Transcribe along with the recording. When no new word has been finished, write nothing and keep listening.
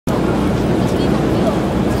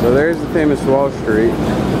So there's the famous Wall Street.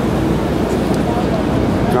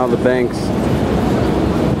 And all the banks.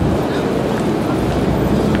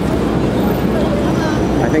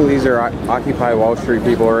 I think these are Occupy Wall Street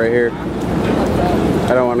people right here.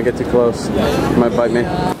 I don't want to get too close. It might bite me.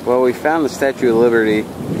 Well, we found the Statue of Liberty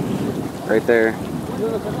right there.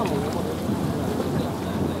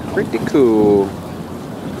 Pretty cool.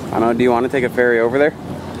 I don't know, do you want to take a ferry over there?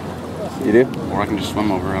 You do? Or I can just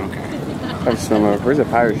swim over, I don't care. I'll swim over. Where's a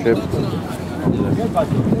pirate ship?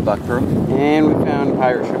 Buckborough. And we found a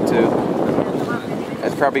pirate ship too.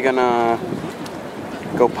 It's probably gonna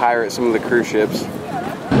go pirate some of the cruise ships.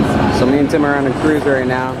 So me and Tim are on a cruise right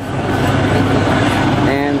now.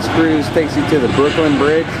 And this cruise takes you to the Brooklyn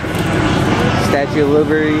Bridge, Statue of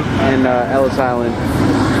Liberty, and Ellis Island.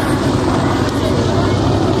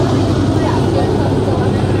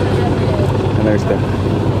 And there's the...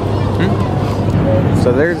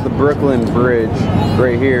 So there's the Brooklyn Bridge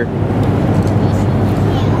right here.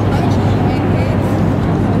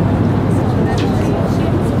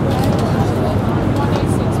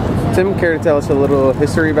 Tim, care to tell us a little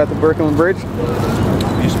history about the Brooklyn Bridge?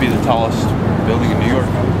 It used to be the tallest building in New York.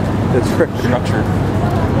 That's right. Structure.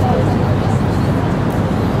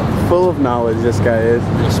 Full of knowledge, this guy is.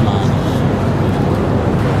 Real smart.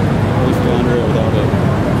 At least go under it without it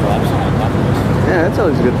collapsing on top of us. Yeah, that's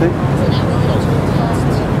always a good thing.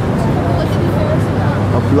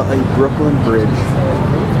 A bloody Brooklyn Bridge.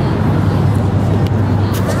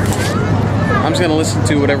 I'm just gonna listen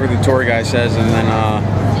to whatever the tour guy says and then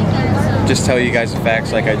just tell you guys the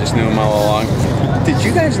facts like I just knew them all along. Did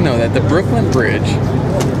you guys know that the Brooklyn Bridge,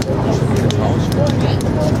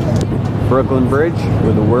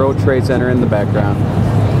 with the World Trade Center in the background,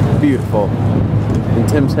 beautiful, and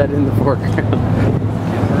Tim's head in the foreground.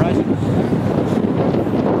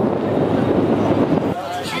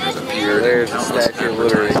 There's the Statue of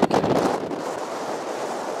Liberty.